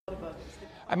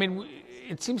I mean,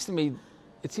 it seems to me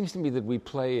that we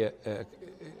play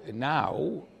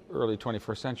now, early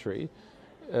 21st century,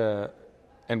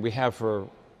 and we have for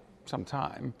some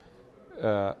time,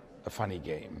 a funny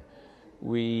game.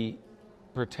 We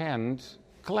pretend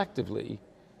collectively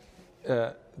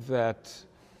that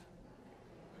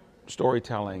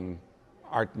storytelling,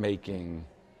 art making,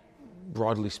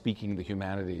 broadly speaking, the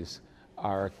humanities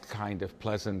are a kind of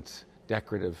pleasant,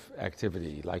 decorative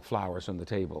activity, like flowers on the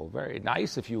table. Very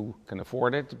nice if you can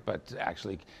afford it, but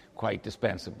actually quite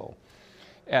dispensable.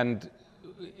 And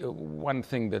one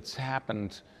thing that's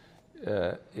happened,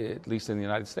 at least in the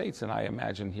United States, and I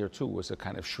imagine here too, was a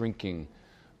kind of shrinking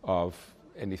of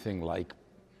anything like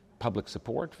public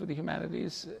support for the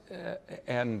humanities,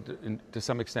 and to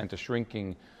some extent a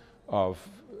shrinking of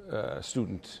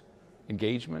student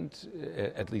engagement,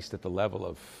 at least at the level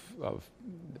of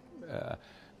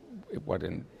what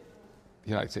in the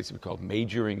United States would be called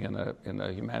majoring in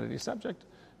a humanities subject,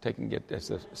 taking it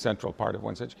as a central part of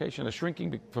one's education, a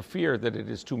shrinking for fear that it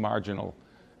is too marginal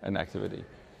an activity.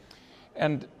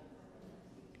 And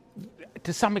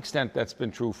to some extent that's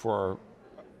been true for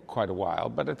quite a while,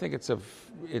 but I think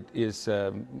it is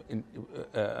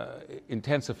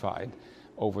intensified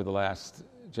over the last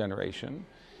generation.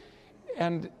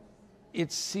 And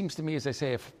it seems to me, as I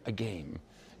say, a game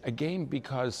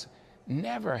because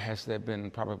never has there been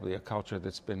probably a culture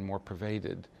that's been more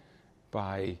pervaded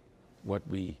by what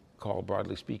we call,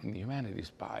 broadly speaking, the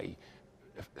humanities, by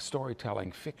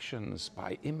storytelling, fictions,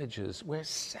 by images. We're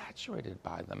saturated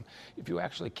by them. If you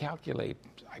actually calculate,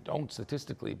 I don't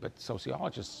statistically, but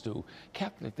sociologists do,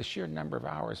 calculate the sheer number of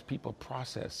hours people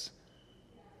process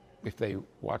if they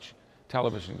watch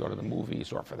television, go to the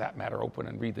movies, or for that matter, open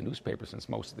and read the newspaper, since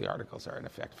most of the articles are in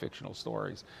effect fictional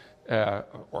stories,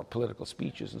 or political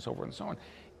speeches and so forth and so on.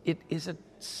 It is a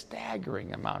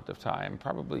staggering amount of time,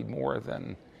 probably more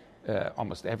than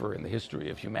almost ever in the history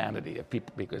of humanity, of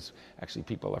people, because actually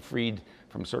people are freed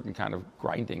from certain kind of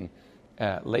grinding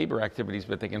labor activities,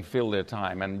 but they can fill their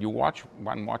time. And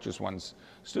one watches one's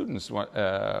students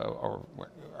or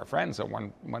friends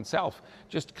or oneself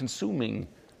just consuming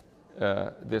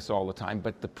this all the time,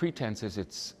 but the pretense is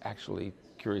it's actually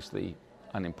curiously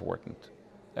unimportant.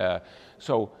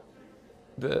 So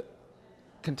the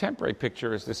contemporary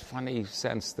picture is this funny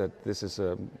sense that this is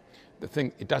the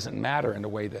thing. It doesn't matter in the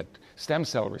way that stem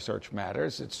cell research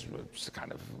matters. It's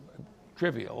kind of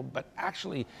trivial, but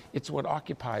actually it's what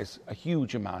occupies a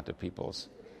huge amount of people's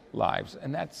lives,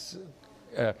 and that's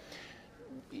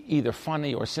either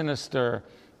funny or sinister,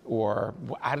 or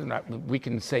I don't know. We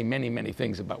can say many, many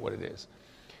things about what it is.